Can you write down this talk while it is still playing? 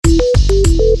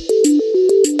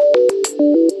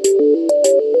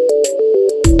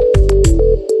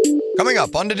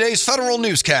up on today's Federal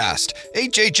Newscast,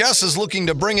 HHS is looking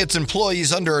to bring its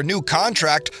employees under a new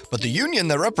contract, but the union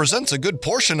that represents a good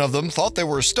portion of them thought they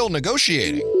were still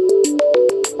negotiating.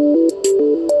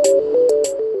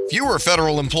 Fewer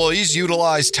federal employees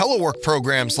utilized telework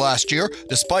programs last year,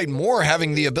 despite more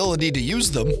having the ability to use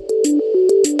them.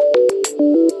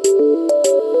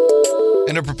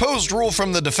 And a proposed rule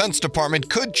from the Defense Department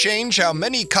could change how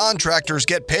many contractors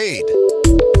get paid.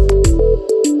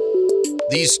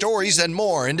 These stories and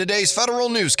more in today's Federal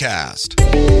Newscast.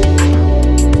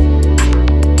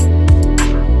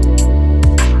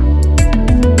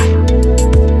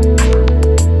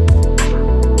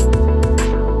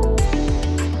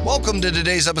 Welcome to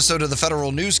today's episode of the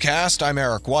Federal Newscast. I'm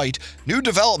Eric White. New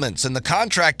developments in the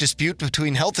contract dispute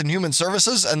between Health and Human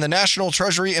Services and the National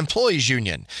Treasury Employees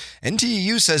Union.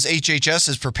 NTEU says HHS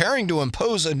is preparing to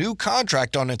impose a new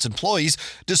contract on its employees,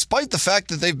 despite the fact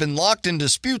that they've been locked in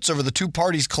disputes over the two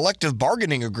parties' collective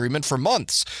bargaining agreement for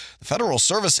months. The Federal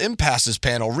Service Impasses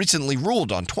Panel recently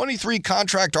ruled on 23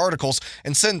 contract articles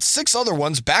and sent 6 other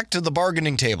ones back to the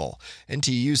bargaining table.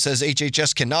 NTEU says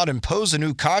HHS cannot impose a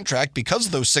new contract because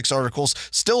those 6 articles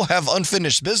still have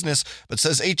unfinished business, but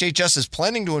says HHS is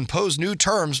planning to impose new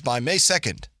terms by May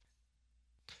 2nd.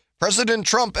 President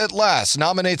Trump at last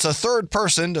nominates a third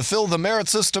person to fill the Merit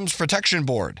Systems Protection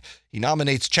Board. He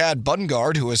nominates Chad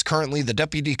Bungard, who is currently the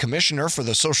Deputy Commissioner for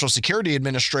the Social Security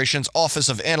Administration's Office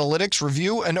of Analytics,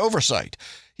 Review, and Oversight.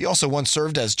 He also once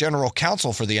served as General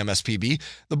Counsel for the MSPB.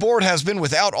 The board has been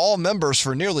without all members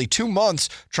for nearly 2 months.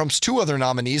 Trump's 2 other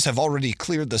nominees have already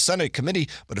cleared the Senate committee,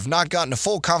 but have not gotten a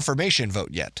full confirmation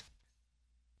vote yet.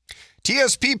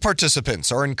 TSP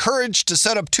participants are encouraged to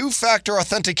set up 2-factor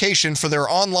authentication for their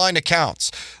online accounts.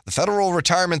 The Federal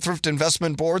Retirement Thrift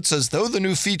Investment Board says though the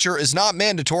new feature is not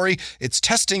mandatory, it's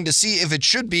testing to see if it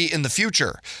should be in the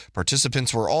future.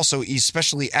 Participants were also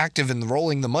especially active in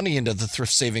rolling the money into the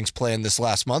thrift savings plan this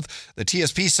last month. The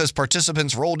TSP says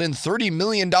participants rolled in $30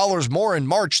 million more in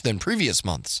March than previous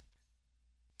months.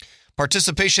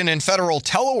 Participation in federal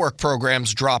telework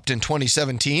programs dropped in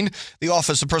 2017. The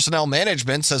Office of Personnel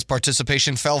Management says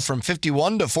participation fell from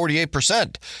 51% to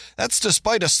 48%. That's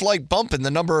despite a slight bump in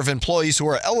the number of employees who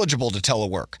are eligible to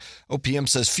telework. OPM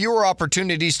says fewer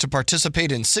opportunities to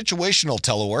participate in situational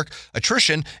telework,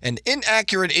 attrition, and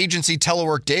inaccurate agency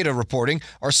telework data reporting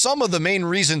are some of the main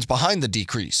reasons behind the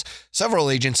decrease. Several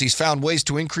agencies found ways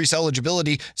to increase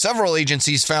eligibility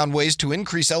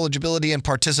and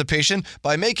participation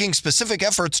by making specific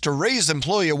efforts to raise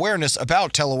employee awareness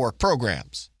about telework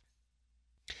programs.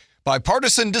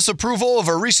 Bipartisan disapproval of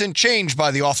a recent change by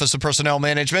the Office of Personnel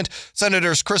Management.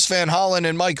 Senators Chris Van Hollen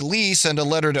and Mike Lee sent a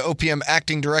letter to OPM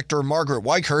Acting Director Margaret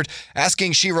Weichert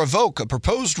asking she revoke a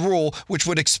proposed rule which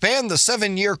would expand the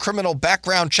 7-year criminal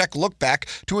background check look-back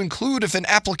to include if an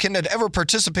applicant had ever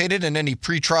participated in any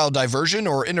pretrial diversion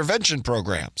or intervention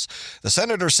programs. The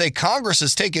senators say Congress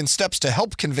has taken steps to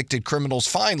help convicted criminals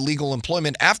find legal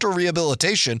employment after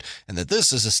rehabilitation and that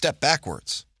this is a step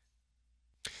backwards.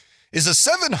 Is a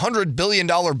 $700 billion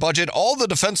budget all the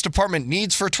Defense Department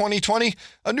needs for 2020?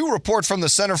 A new report from the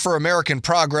Center for American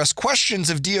Progress questions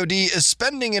if DoD is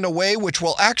spending in a way which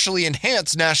will actually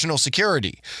enhance national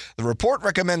security. The report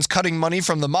recommends cutting money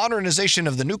from the modernization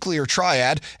of the nuclear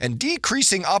triad and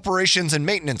decreasing operations and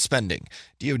maintenance spending.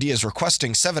 DoD is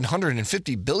requesting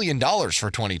 $750 billion for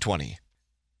 2020.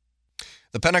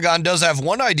 The Pentagon does have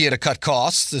one idea to cut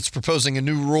costs. It's proposing a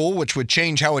new rule which would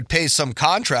change how it pays some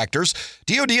contractors.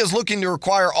 DoD is looking to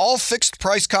require all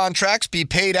fixed-price contracts be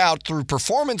paid out through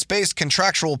performance-based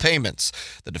contractual payments.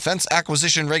 The Defense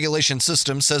Acquisition Regulation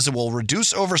System says it will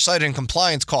reduce oversight and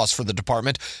compliance costs for the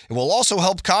department. It will also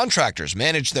help contractors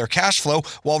manage their cash flow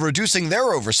while reducing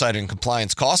their oversight and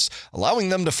compliance costs, allowing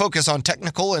them to focus on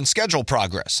technical and schedule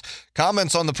progress.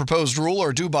 Comments on the proposed rule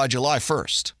are due by July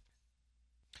 1st.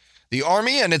 The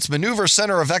Army and its Maneuver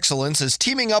Center of Excellence is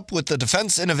teaming up with the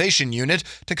Defense Innovation Unit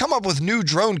to come up with new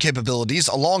drone capabilities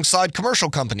alongside commercial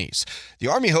companies. The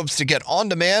Army hopes to get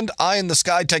on-demand,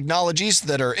 eye-in-the-sky technologies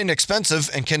that are inexpensive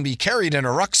and can be carried in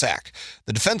a rucksack.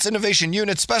 The Defense Innovation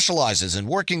Unit specializes in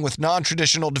working with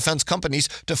non-traditional defense companies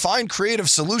to find creative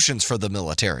solutions for the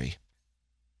military.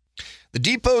 The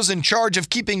depots in charge of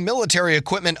keeping military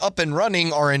equipment up and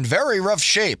running are in very rough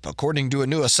shape, according to a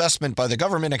new assessment by the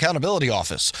Government Accountability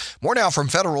Office. More now from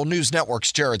Federal News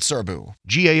Network's Jared Serbu.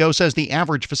 GAO says the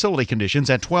average facility conditions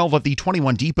at 12 of the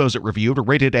 21 depots it reviewed are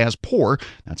rated as poor.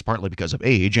 That's partly because of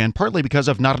age and partly because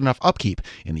of not enough upkeep.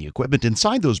 And the equipment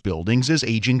inside those buildings is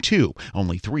aging too.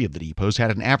 Only 3 of the depots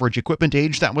had an average equipment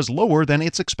age that was lower than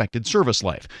its expected service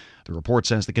life. The report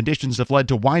says the conditions have led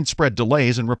to widespread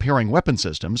delays in repairing weapon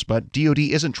systems, but DoD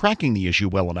isn't tracking the issue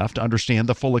well enough to understand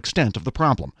the full extent of the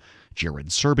problem. Jared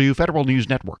Serbu, Federal News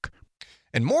Network.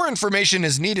 And more information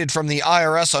is needed from the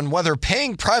IRS on whether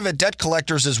paying private debt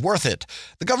collectors is worth it.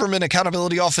 The Government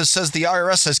Accountability Office says the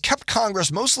IRS has kept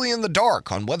Congress mostly in the dark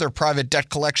on whether private debt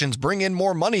collections bring in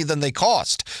more money than they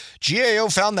cost. GAO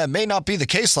found that may not be the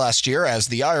case last year, as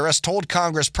the IRS told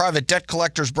Congress private debt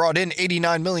collectors brought in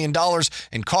 $89 million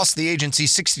and cost the agency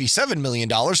 $67 million.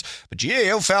 But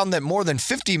GAO found that more than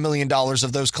 $50 million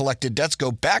of those collected debts go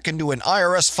back into an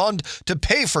IRS fund to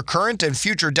pay for current and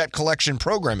future debt collection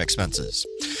program expenses.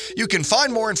 You can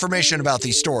find more information about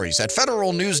these stories at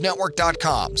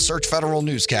federalnewsnetwork.com. Search Federal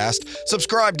Newscast,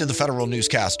 subscribe to the Federal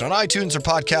Newscast on iTunes or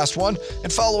Podcast One,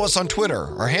 and follow us on Twitter.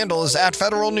 Our handle is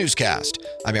 @Federal Newscast.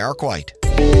 I'm Eric White.